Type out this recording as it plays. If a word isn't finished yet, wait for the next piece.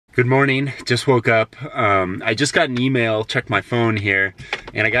Good morning, just woke up. I just got an email, checked my phone here,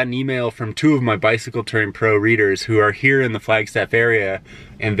 and I got an email from two of my Bicycle Touring Pro readers who are here in the Flagstaff area,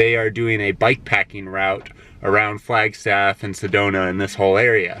 and they are doing a bike packing route around Flagstaff and Sedona and this whole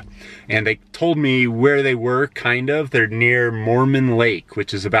area. And they told me where they were, kind of. They're near Mormon Lake,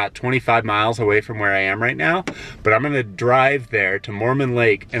 which is about 25 miles away from where I am right now. But I'm gonna drive there to Mormon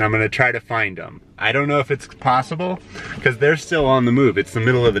Lake and I'm gonna try to find them. I don't know if it's possible, because they're still on the move. It's the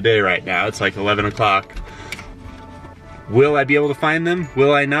middle of the day right now. It's like 11 o'clock. Will I be able to find them?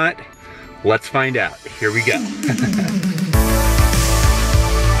 Will I not? Let's find out. Here we go.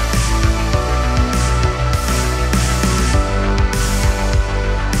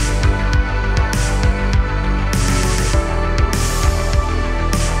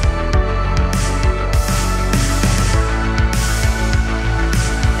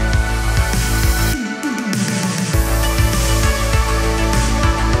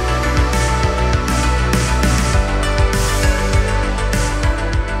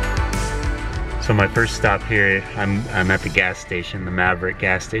 So my first stop here, I'm at the gas station, the Maverick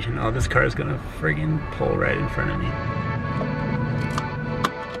gas station. Oh, this car is gonna friggin' pull right in front of me.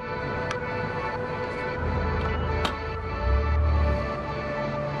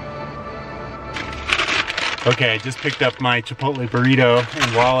 Okay, I just picked up my Chipotle burrito,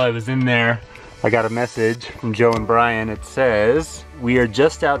 and while I was in there, I got a message from Joe and Brian. It says, "We are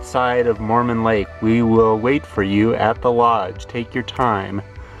just outside of Mormon Lake. We will wait for you at the lodge. Take your time."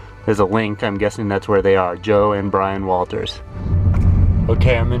 There's a link, I'm guessing that's where they are, Joe and Brian Walters.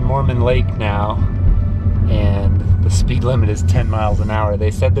 Okay, I'm in Mormon Lake now, and the speed limit is 10 miles an hour.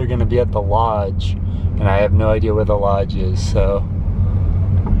 They said they're gonna be at the lodge, and I have no idea where the lodge is, so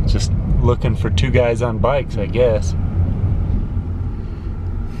just looking for two guys on bikes, I guess.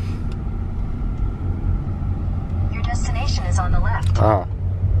 Your destination is on the left. Ah,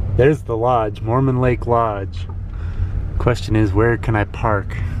 there's the lodge, Mormon Lake Lodge. Question is, where can I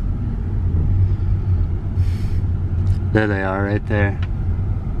park? There they are, right there.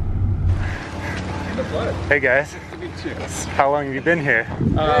 Hey guys. Nice to meet you. How long have you been here? Hey,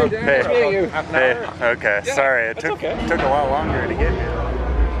 nice meeting you. Half an hour. Okay. Yeah, sorry, it took a lot longer to get here.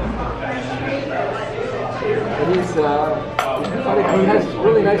 And he has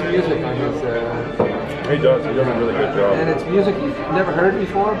really nice music on his. He does. He does a really good job. And it's music you've never heard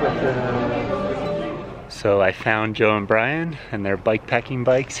before, but. So I found Joe and Brian and their bike packing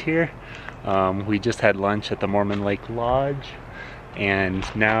bikes here. We just had lunch at the Mormon Lake Lodge, and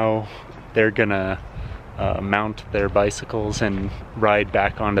now they're gonna mount their bicycles and ride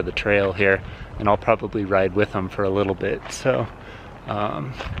back onto the trail here, and I'll probably ride with them for a little bit. So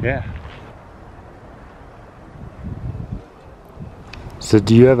yeah. So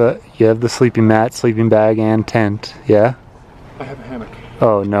do you have the sleeping mat, sleeping bag, and tent? Yeah. I have a hammock.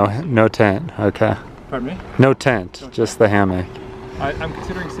 Oh, no tent. Okay. Pardon me? No tent, just the hammock. I'm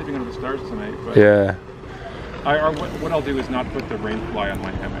considering sleeping under the stars tonight, but yeah. What I'll do is not put the rain fly on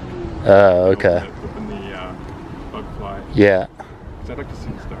my hammock. Oh, okay. Put in the bug fly. Yeah. Because I'd like to see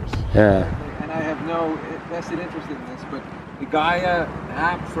the stars. Yeah. And I have no vested interest in this, but the Gaia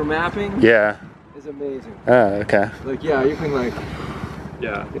app for mapping. Yeah. Is amazing. Oh, okay. Like, yeah, you can like.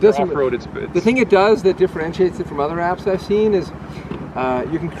 Yeah. It doesn't. Off-road, the thing it does that differentiates it from other apps I've seen is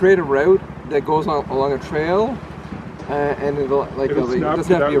you can create a route that goes along a trail, and it doesn't have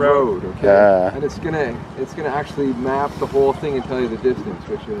to be a road. Okay. Yeah. And it's gonna actually map the whole thing and tell you the distance,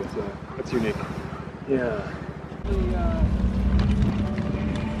 which is that's unique. Yeah.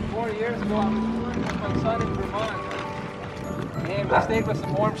 4 years ago, I was touring with my son in Vermont, and I stayed with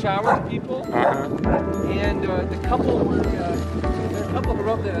some warm showers people. And the couple were the couple who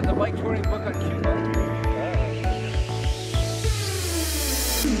wrote the bike touring book on Cuba.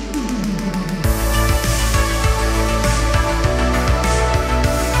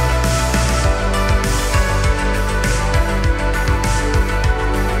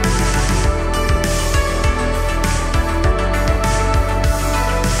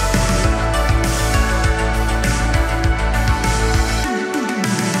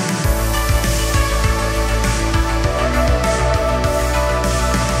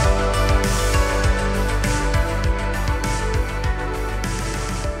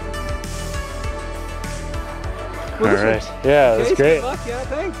 All right. Yeah, that's great. Good luck. Yeah,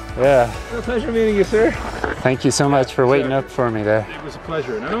 thanks. Yeah. It's a pleasure meeting you, sir. Thank you so much for waiting up for me there. It was a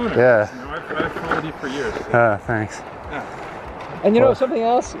pleasure. And an honor. Yeah. You know, I've followed you for years. So. Thanks. Yeah. And you know something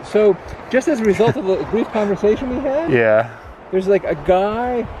else? So, just as a result of the brief conversation we had, Yeah. there's like a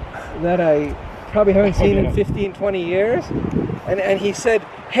guy that I probably haven't seen in 15, 20 years, And he said,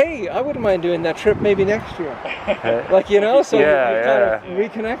 hey, I wouldn't mind doing that trip maybe next year. Like, you know, so it kind of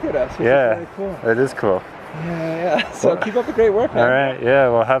reconnected us, which is really cool. That is cool. Yeah. So keep up the great work, man. All right, yeah,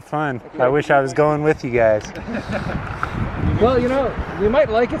 well, have fun. I wish I was going with you guys. Well, you know, we might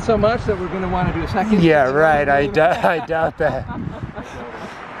like it so much that we're going to want to do a second. Yeah, right. I doubt that.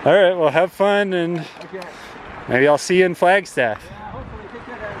 All right, well, have fun, and maybe I'll see you in Flagstaff. Yeah, hopefully. Take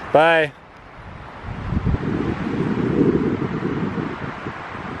care, guys. Bye.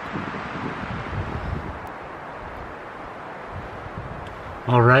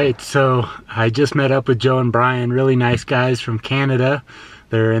 All right, so I just met up with Joe and Brian, really nice guys from Canada.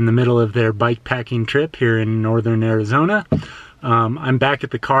 They're in the middle of their bike packing trip here in northern Arizona. I'm back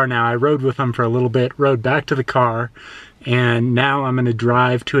at the car now. I rode with them for a little bit, rode back to the car, and now I'm going to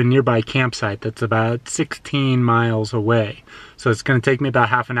drive to a nearby campsite that's about 16 miles away. So it's going to take me about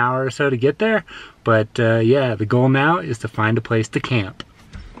half an hour or so to get there, but yeah, the goal now is to find a place to camp.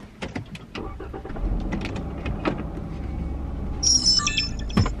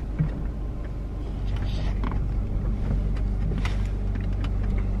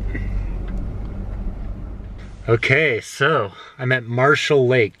 Okay, so I'm at Marshall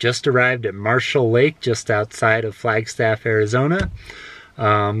Lake. Just arrived at Marshall Lake, just outside of Flagstaff, Arizona.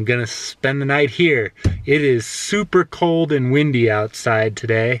 I'm gonna spend the night here. It is super cold and windy outside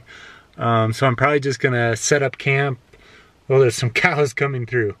today, so I'm probably just gonna set up camp. Oh, there's some cows coming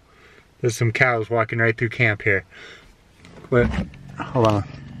through. There's some cows walking right through camp here. Wait, hold on.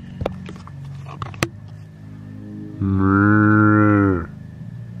 Mrrr.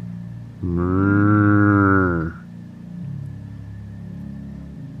 Mrrr.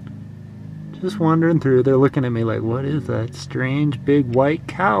 Just wandering through, they're looking at me like, what is that strange big white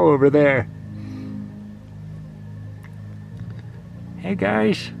cow over there? Hey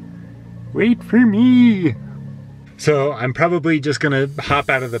guys, wait for me. So I'm probably just gonna hop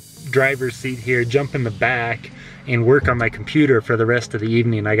out of the driver's seat here, jump in the back, and work on my computer for the rest of the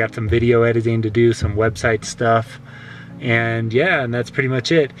evening. I got some video editing to do, some website stuff. And yeah, and that's pretty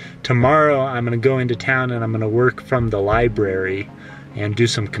much it. Tomorrow I'm gonna go into town and I'm gonna work from the library and do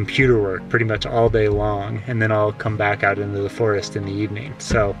some computer work pretty much all day long, and then I'll come back out into the forest in the evening.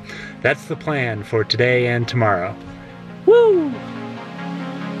 So that's the plan for today and tomorrow. Woo!